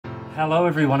Hello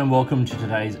everyone and welcome to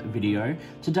today's video.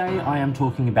 Today I am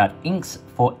talking about inks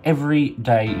for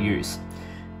everyday use.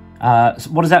 So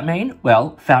what does that mean?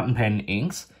 Well, fountain pen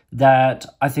inks that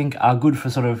I think are good for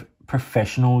sort of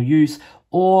professional use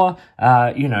or,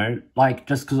 like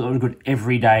just sort of good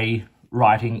everyday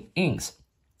writing inks.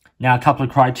 Now, a couple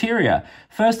of criteria.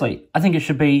 Firstly, I think it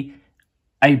should be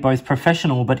a both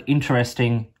professional but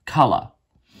interesting colour.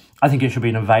 I think it should be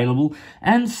an available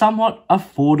and somewhat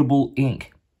affordable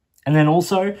ink. And then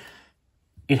also,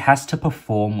 it has to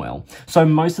perform well. So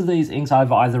most of these inks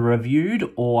I've either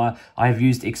reviewed or I've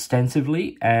used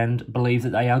extensively and believe that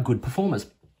they are good performers.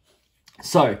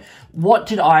 So what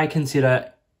did I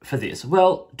consider for this?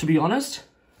 Well, to be honest,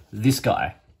 this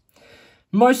guy.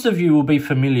 Most of you will be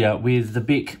familiar with the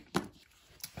Bic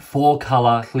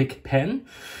 4-colour Click pen.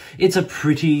 It's a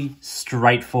pretty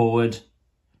straightforward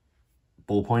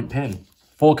ballpoint pen.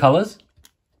 4 colours: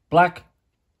 black,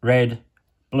 red,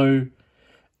 blue,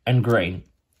 and green.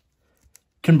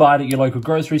 Can buy it at your local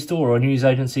grocery store or news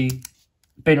agency.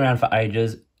 Been around for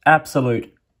ages.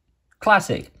 Absolute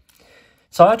classic.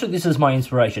 So I took this as my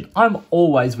inspiration. I'm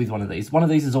always with one of these. One of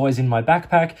these is always in my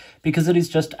backpack because it is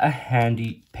just a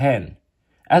handy pen.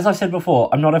 As I've said before,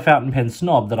 I'm not a fountain pen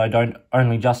snob that I don't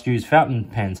only just use fountain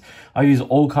pens. I use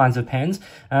all kinds of pens.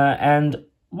 And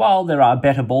while there are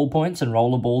better ballpoints and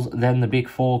roller balls than the Bic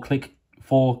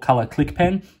 4-colour Click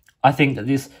pen, I think that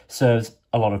this serves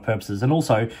a lot of purposes. And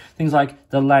also things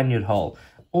like the lanyard hole,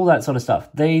 all that sort of stuff.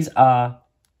 These are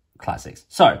classics.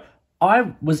 So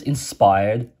I was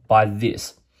inspired by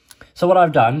this. So what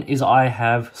I've done is I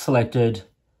have selected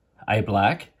a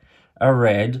black, a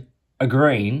red, a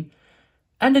green,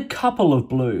 and a couple of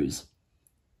blues.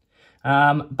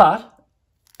 And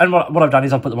what I've done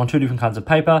is I've put them on 2 different kinds of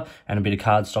paper and a bit of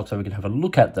cardstock so we can have a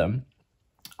look at them.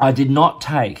 I did not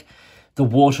take the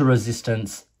water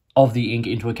resistance of the ink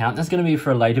into account. That's going to be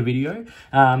for a later video.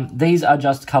 These are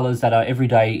just colours that are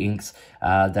everyday inks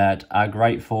that are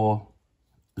great for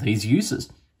these uses.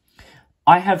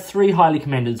 I have 3 highly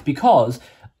commendeds because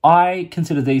I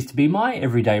consider these to be my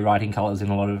everyday writing colours in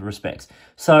a lot of respects.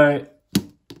 So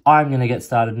I'm going to get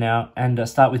started now and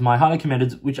start with my highly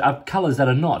commendeds, which are colours that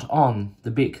are not on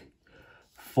the Bic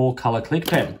 4-colour Click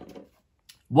pen.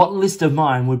 What list of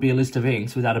mine would be a list of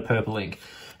inks without a purple ink?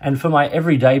 And for my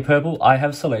everyday purple, I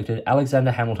have selected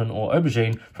Alexander Hamilton or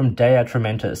Aubergine from Dea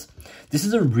Trementis. This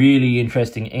is a really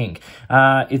interesting ink.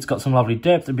 It's got some lovely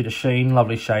depth, a bit of sheen,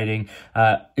 lovely shading.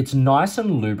 It's nice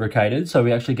and lubricated, so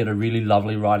we actually get a really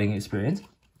lovely writing experience.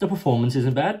 The performance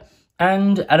isn't bad.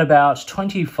 And at about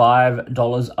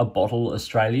 $25 a bottle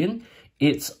Australian,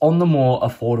 it's on the more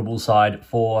affordable side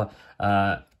for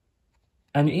an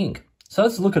ink. So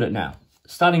let's look at it now.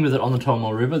 Starting with it on the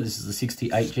Tollemache River, this is the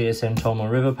 68 GSM Tollemache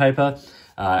River paper,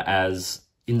 as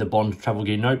in the Bond Travel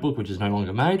Gear notebook, which is no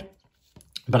longer made.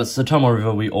 But it's the Tollemache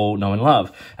River we all know and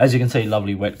love. As you can see,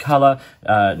 lovely wet colour,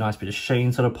 nice bit of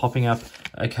sheen sort of popping up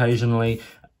occasionally.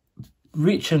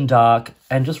 Rich and dark,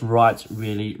 and just writes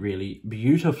really, really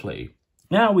beautifully.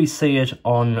 Now we see it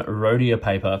on Rhodia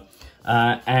paper.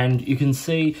 And you can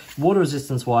see water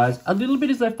resistance wise, a little bit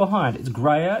is left behind. It's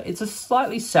grayer. It's a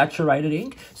slightly saturated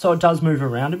ink, so it does move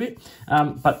around a bit.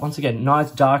 But once again, nice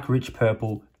dark, rich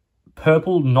purple.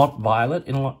 Purple, not violet,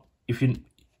 in a lot, if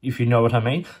you know what I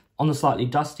mean. On the slightly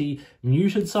dusty,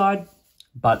 muted side,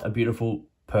 but a beautiful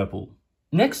purple.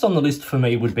 Next on the list for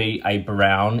me would be a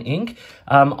brown ink.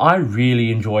 I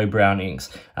really enjoy brown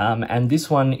inks. And this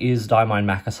one is Diamine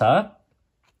Macassar.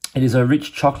 It is a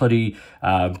rich chocolatey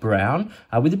brown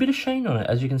with a bit of sheen on it,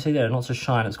 as you can see there, and lots of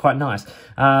shine. It's quite nice.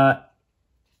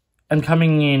 And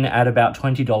coming in at about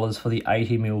 $20 for the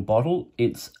 80ml bottle,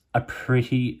 it's a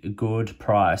pretty good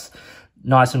price.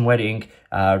 Nice and wet ink,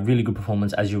 really good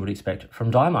performance as you would expect from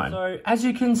Diamine. So as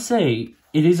you can see,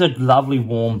 it is a lovely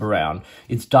warm brown.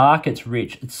 It's dark, it's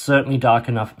rich, it's certainly dark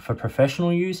enough for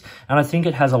professional use, and I think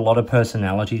it has a lot of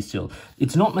personality still.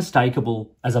 It's not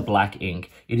mistakable as a black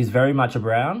ink. It is very much a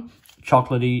brown,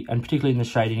 chocolatey, and particularly in the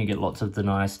shading you get lots of the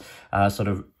nice sort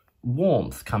of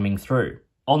warmth coming through.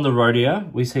 On the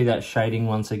Rhodia, we see that shading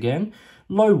once again.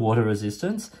 Low water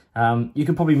resistance. You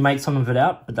could probably make some of it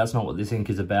out, but that's not what this ink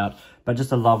is about. But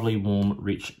just a lovely, warm,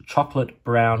 rich, chocolate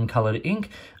brown coloured ink.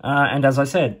 And as I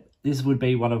said, this would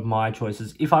be one of my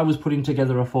choices. If I was putting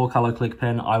together a 4-colour Click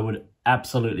pen, I would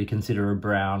absolutely consider a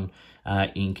brown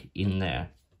ink in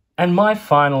there. And my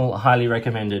final highly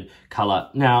recommended colour.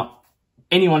 Now,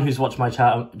 anyone who's watched my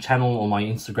channel or my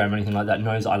Instagram or anything like that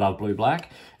knows I love blue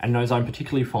black and knows I'm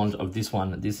particularly fond of this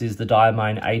one. This is the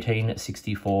Diamine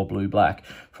 1864 Blue Black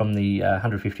from the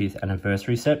 150th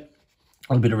anniversary set.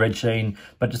 A little bit of red sheen,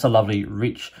 but just a lovely,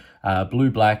 rich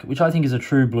blue-black, which I think is a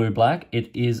true blue-black. It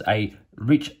is a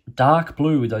rich dark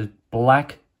blue with those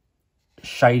black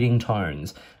shading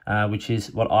tones, which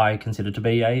is what I consider to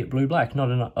be a blue-black,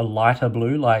 not a lighter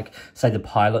blue like, say, the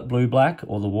Pilot blue-black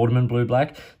or the Waterman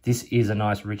blue-black. This is a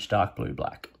nice rich dark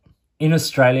blue-black. In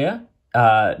Australia,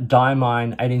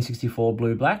 Diamine 1864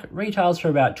 blue-black retails for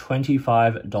about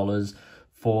 $25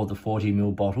 for the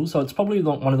 40ml bottle, so it's probably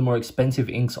one of the more expensive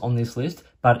inks on this list,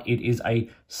 but it is a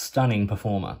stunning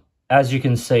performer. As you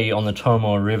can see on the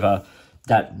Tomoe River,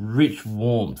 that rich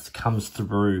warmth comes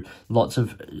through, lots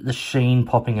of the sheen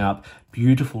popping up,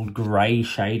 beautiful grey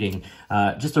shading,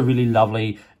 just a really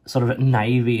lovely sort of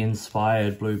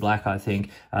navy-inspired blue-black, I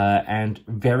think, and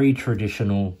very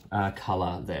traditional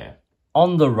colour there.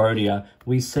 On the Rhodia,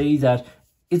 we see that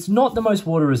it's not the most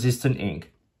water-resistant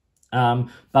ink,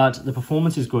 but the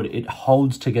performance is good. It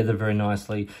holds together very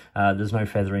nicely. There's no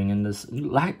feathering, and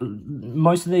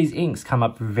most of these inks come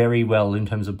up very well in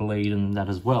terms of bleed and that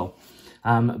as well.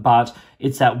 But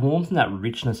it's that warmth and that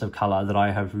richness of colour that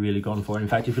I have really gone for. In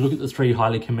fact, if you look at the three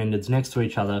highly commendeds next to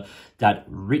each other, that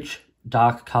rich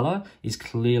dark colour is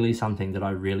clearly something that I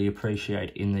really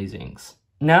appreciate in these inks.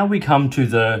 Now we come to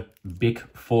the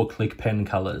Bic 4-click pen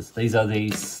colours. These are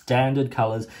the standard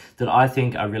colours that I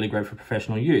think are really great for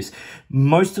professional use.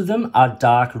 Most of them are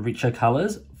dark, richer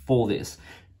colours for this,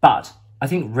 but I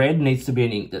think red needs to be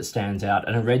an ink that stands out,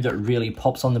 and a red that really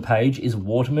pops on the page is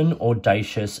Waterman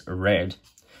Audacious Red.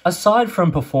 Aside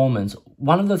from performance,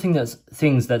 one of the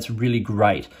things that's really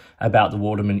great about the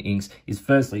Waterman inks is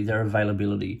firstly their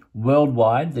availability.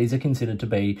 Worldwide, these are considered to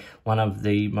be one of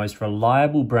the most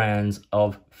reliable brands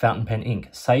of fountain pen ink,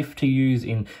 safe to use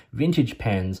in vintage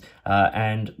pens,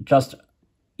 and just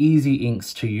easy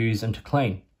inks to use and to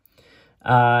clean.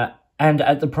 And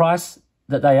at the price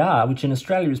that they are, which in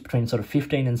Australia is between sort of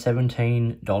 $15 and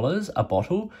 $17 a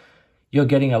bottle, you're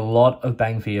getting a lot of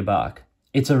bang for your buck.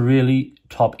 It's a really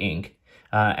top ink,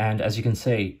 and as you can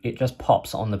see, it just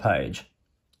pops on the page.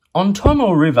 On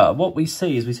Tomoe River, what we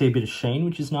see is a bit of sheen,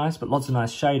 which is nice, but lots of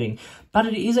nice shading, but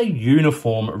it is a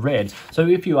uniform red. So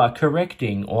if you are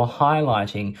correcting or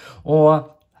highlighting,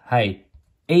 or, hey,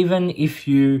 even if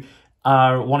you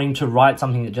are wanting to write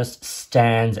something that just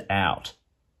stands out,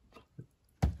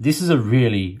 this is a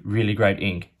really, really great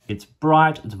ink. It's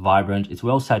bright, it's vibrant, it's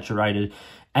well saturated,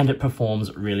 and it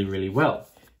performs really, really well.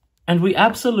 And we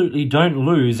absolutely don't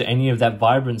lose any of that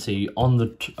vibrancy on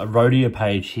the Rhodia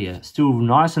page here. Still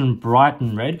nice and bright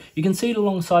and red. You can see it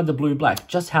alongside the blue-black,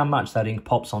 just how much that ink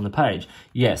pops on the page.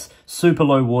 Yes, super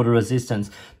low water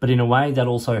resistance, but in a way that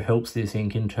also helps this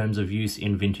ink in terms of use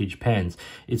in vintage pens.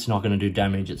 It's not going to do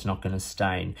damage, it's not going to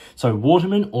stain. So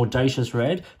Waterman Audacious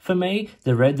Red, for me,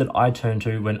 the red that I turn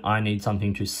to when I need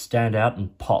something to stand out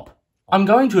and pop. I'm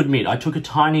going to admit I took a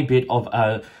tiny bit of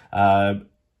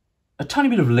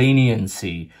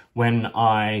leniency when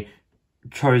I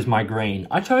chose my green.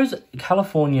 I chose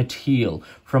California Teal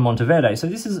from Monteverde. So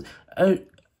this is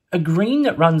a green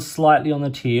that runs slightly on the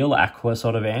teal aqua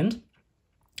sort of end.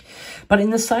 But in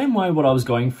the same way what I was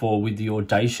going for with the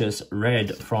Audacious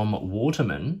Red from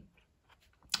Waterman,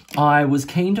 I was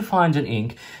keen to find an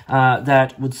ink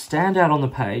that would stand out on the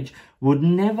page, would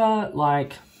never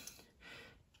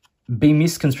be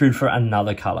misconstrued for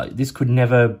another colour. This could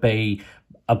never be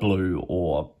a blue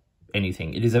or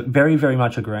anything. It is very, very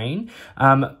much a green.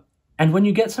 And when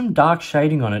you get some dark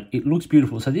shading on it, it looks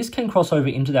beautiful. So this can cross over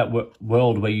into that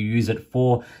world where you use it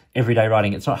for everyday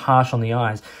writing. It's not harsh on the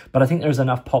eyes, but I think there's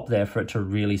enough pop there for it to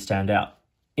really stand out.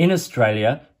 In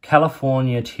Australia,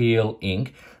 California Teal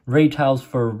ink retails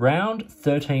for around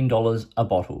 $13 a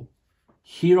bottle.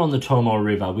 Here on the Tomoe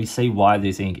River, we see why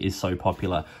this ink is so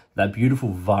popular. That beautiful,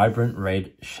 vibrant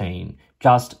red sheen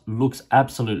just looks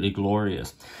absolutely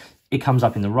glorious. It comes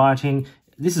up in the writing.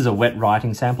 This is a wet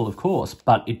writing sample, of course,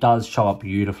 but it does show up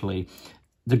beautifully.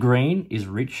 The green is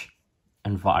rich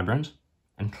and vibrant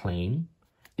and clean.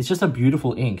 It's just a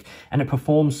beautiful ink, and it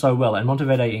performs so well. And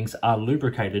Monteverde inks are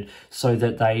lubricated so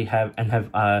that they have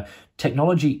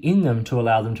technology in them to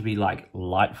allow them to be like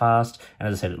light fast, and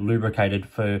as I said, lubricated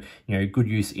for good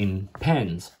use in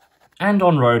pens. And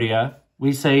on Rhodia,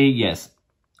 we see, yes,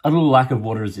 a little lack of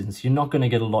water resistance. You're not going to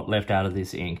get a lot left out of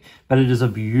this ink, but it is a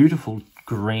beautiful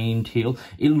green teal.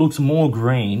 It looks more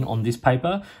green on this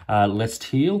paper, less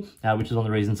teal, which is one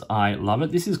of the reasons I love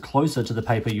it. This is closer to the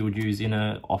paper you would use in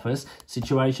an office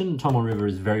situation. Tomoe River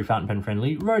is very fountain pen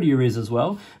friendly. Rhodia is as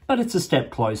well, but it's a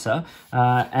step closer,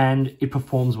 and it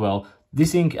performs well.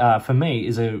 This ink, for me,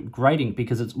 is a great ink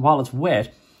because while it's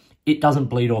wet, it doesn't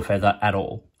bleed or feather at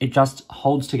all. It just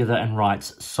holds together and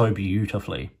writes so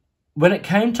beautifully. When it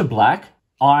came to black,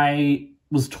 I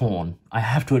was torn. I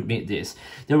have to admit this.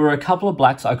 There were a couple of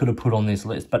blacks I could have put on this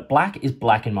list, but black is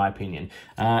black in my opinion.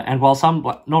 And while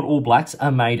not all blacks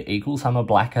are made equal, some are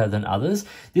blacker than others,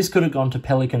 this could have gone to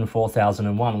Pelikan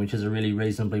 4001, which is a really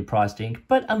reasonably priced ink,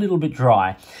 but a little bit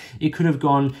dry. It could have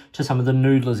gone to some of the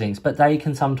Noodlers inks, but they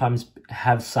can sometimes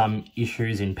have some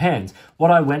issues in pens.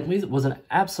 What I went with was an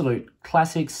absolute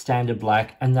classic standard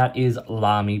black, and that is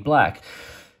Lamy Black.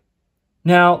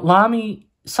 Now, Lamy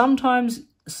sometimes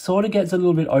sort of gets a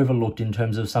little bit overlooked in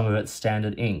terms of some of its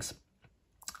standard inks.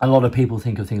 A lot of people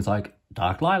think of things like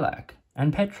Dark Lilac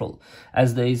and Petrol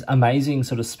as these amazing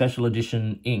sort of special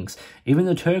edition inks. Even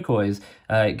the turquoise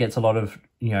gets a lot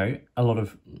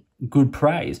of good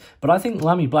praise. But I think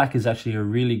Lamy Black is actually a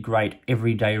really great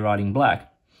everyday writing black.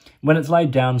 When it's laid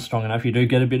down strong enough, you do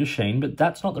get a bit of sheen, but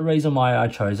that's not the reason why I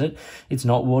chose it. It's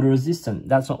not water resistant.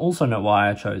 That's also not why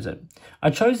I chose it.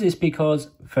 I chose this because,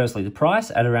 firstly, the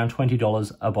price at around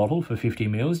 $20 a bottle for 50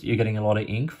 mils, you're getting a lot of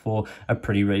ink for a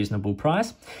pretty reasonable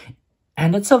price.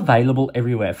 And it's available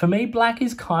everywhere. For me, black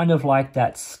is kind of like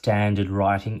that standard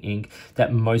writing ink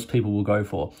that most people will go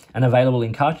for. And available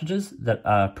in cartridges that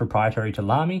are proprietary to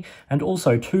Lamy, and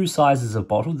also 2 sizes of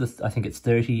bottle. I think it's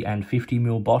 30 and 50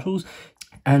 ml bottles.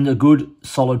 And a good,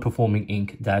 solid performing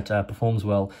ink that performs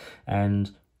well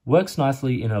and works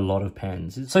nicely in a lot of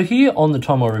pens. So here on the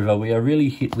Tomoe River, we are really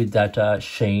hit with that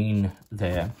sheen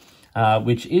there,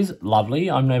 which is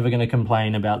lovely. I'm never going to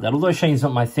complain about that. Although sheen's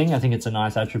not my thing, I think it's a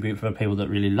nice attribute for people that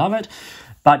really love it.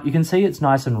 But you can see it's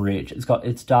nice and rich.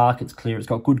 It's dark, it's clear, it's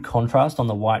got good contrast on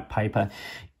the white paper.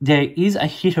 There is a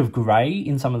hit of grey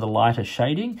in some of the lighter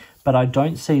shading, but I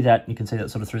don't see that. You can see that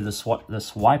sort of through the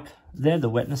swipe there, the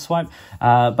wetness swipe.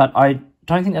 But I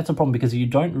don't think that's a problem because you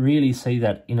don't really see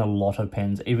that in a lot of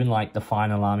pens. Even like the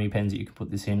finer Lamy pens that you can put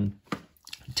this in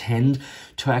tend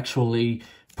to actually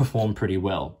perform pretty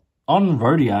well. On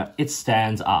Rhodia, it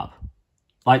stands up.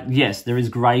 Like, yes, there is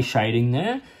grey shading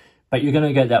there, but you're going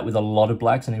to get that with a lot of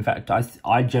blacks. And in fact,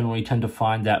 I generally tend to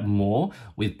find that more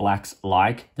with blacks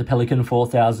like the Pelikan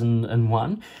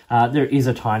 4001. There is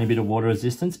a tiny bit of water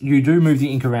resistance. You do move the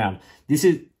ink around.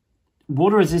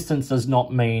 Water resistance does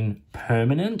not mean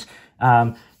permanent.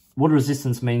 Water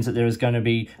resistance means that there is going to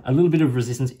be a little bit of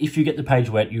resistance. If you get the page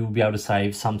wet, you will be able to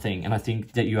save something. And I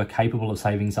think that you are capable of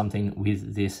saving something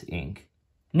with this ink.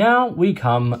 Now we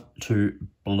come to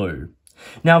blue.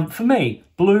 Now, for me,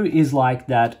 blue is like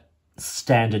that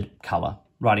standard colour,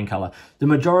 writing colour. The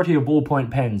majority of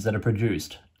ballpoint pens that are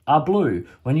produced are blue.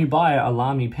 When you buy a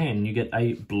Lamy pen, you get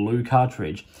a blue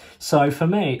cartridge. So for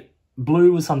me,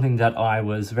 blue was something that I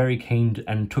was very keen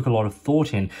and took a lot of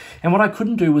thought in. And what I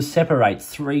couldn't do was separate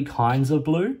 3 kinds of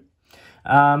blue.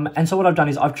 And so what I've done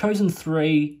is I've chosen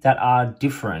 3 that are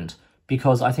different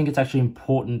because I think it's actually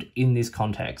important in this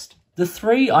context. The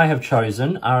 3 I have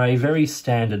chosen are a very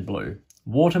standard blue.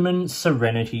 Waterman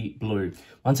Serenity Blue.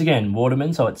 Once again,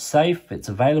 Waterman, so it's safe, it's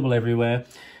available everywhere.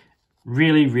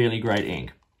 Really, really great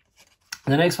ink.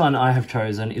 The next one I have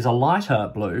chosen is a lighter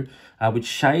blue, which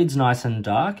shades nice and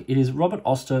dark. It is Robert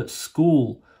Oster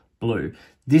School Blue.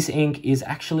 This ink is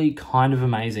actually kind of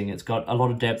amazing. It's got a lot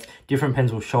of depth. Different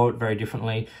pens will show it very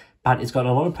differently, but it's got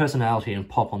a lot of personality and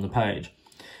pop on the page.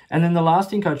 And then the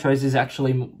last ink I chose is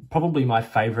actually probably my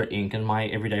favourite ink and my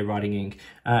everyday writing ink,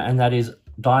 and that is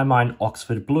Diamine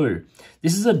Oxford Blue.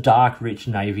 This is a dark, rich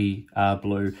navy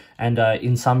blue, and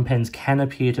in some pens can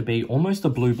appear to be almost a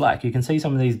blue-black. You can see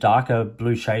some of these darker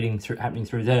blue shading happening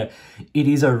through there. It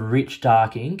is a rich,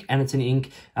 dark ink, and it's an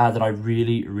ink that I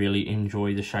really, really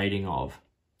enjoy the shading of.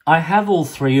 I have all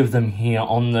 3 of them here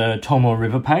on the Tomoe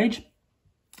River page.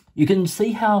 You can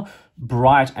see how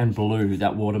bright and blue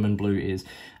that Waterman blue is.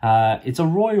 It's a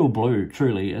royal blue,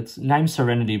 truly. It's named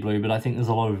Serenity Blue, but I think there's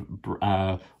a lot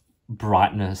of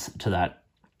brightness to that.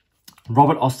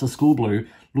 Robert Oster School Blue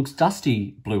looks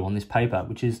dusty blue on this paper,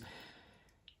 which is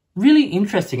really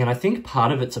interesting. And I think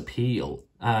part of its appeal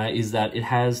is that it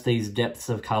has these depths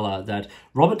of colour that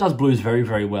Robert does blues very,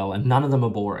 very well, and none of them are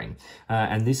boring.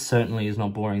 And this certainly is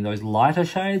not boring. Those lighter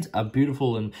shades are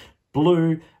beautiful and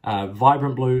blue,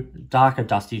 vibrant blue, darker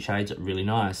dusty shades are really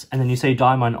nice. And then you see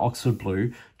Diamine Oxford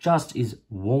Blue just is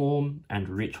warm and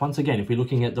rich. Once again, if we're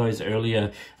looking at those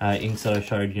earlier inks that I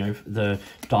showed, you know, the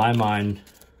Diamine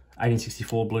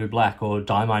 1864 Blue Black or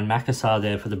Diamine Macassar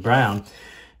there for the brown,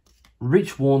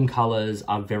 rich warm colours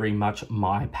are very much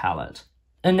my palette.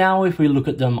 And now if we look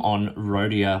at them on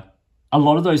Rhodia, a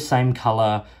lot of those same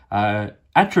colour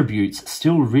attributes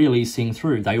still really sing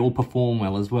through. They all perform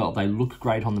well as well. They look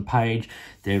great on the page.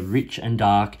 They're rich and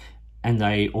dark, and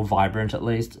or vibrant at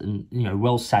least, and you know,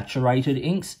 well saturated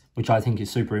inks. which I think is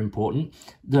super important.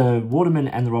 The Waterman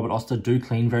and the Robert Oster do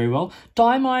clean very well.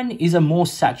 Diamine is a more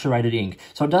saturated ink,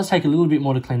 so it does take a little bit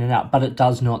more to clean it out, but it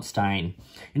does not stain.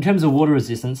 In terms of water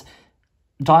resistance,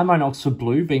 Diamine Oxford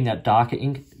Blue, being that darker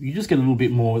ink, you just get a little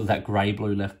bit more of that grey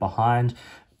blue left behind.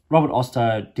 Robert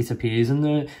Oster disappears, and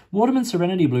the Waterman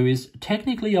Serenity Blue is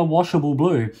technically a washable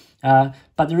blue, but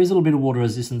there is a little bit of water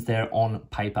resistance there on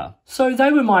paper. So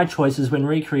they were my choices when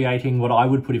recreating what I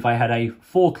would put if I had a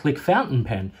 4-click fountain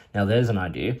pen. Now there's an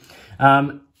idea.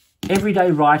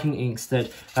 Everyday writing inks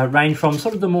that range from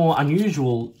sort of the more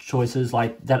unusual choices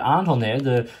like that aren't on there,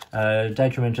 the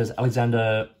Detrimentus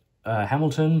Alexander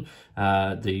Hamilton,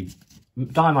 the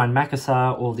Diamine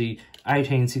Macassar, or the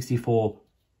 1864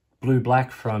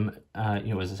 Blue-Black from,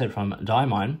 as I said, from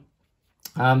Diamine,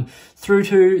 through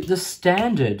to the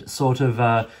standard sort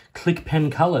of click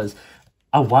pen colours.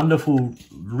 A wonderful,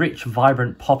 rich,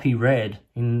 vibrant poppy red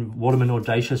in Waterman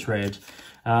Audacious Red.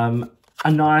 A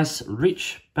nice,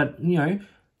 rich, but,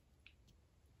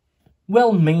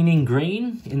 well-meaning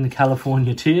green in the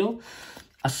California Teal.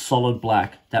 A solid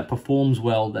black that performs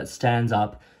well, that stands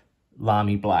up,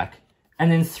 Lamy Black.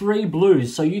 And then 3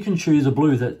 blues, so you can choose a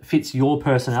blue that fits your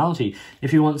personality.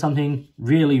 If you want something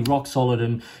really rock solid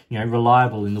and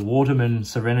reliable in the Waterman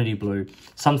Serenity Blue,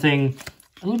 something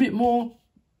a little bit more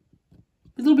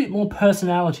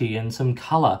personality and some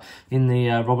colour in the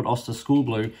Robert Oster School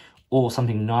Blue, or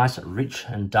something nice, rich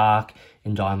and dark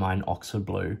in Diamine Oxford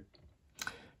Blue.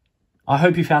 I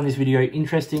hope you found this video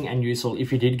interesting and useful.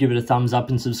 If you did, give it a thumbs up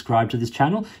and subscribe to this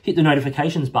channel. Hit the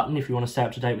notifications button if you want to stay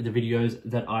up to date with the videos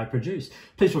that I produce.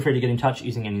 Please feel free to get in touch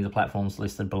using any of the platforms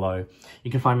listed below.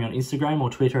 You can find me on Instagram or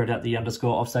Twitter at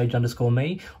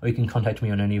 @the_offstage_me, or you can contact me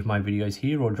on any of my videos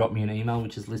here or drop me an email,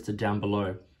 which is listed down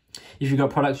below. If you've got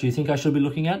products you think I should be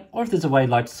looking at, or if there's a way you'd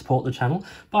like to support the channel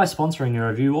by sponsoring a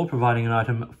review or providing an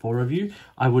item for review,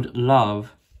 I would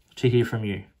love to hear from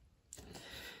you.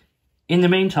 In the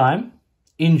meantime,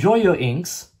 enjoy your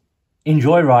inks,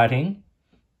 enjoy writing,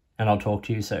 and I'll talk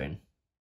to you soon.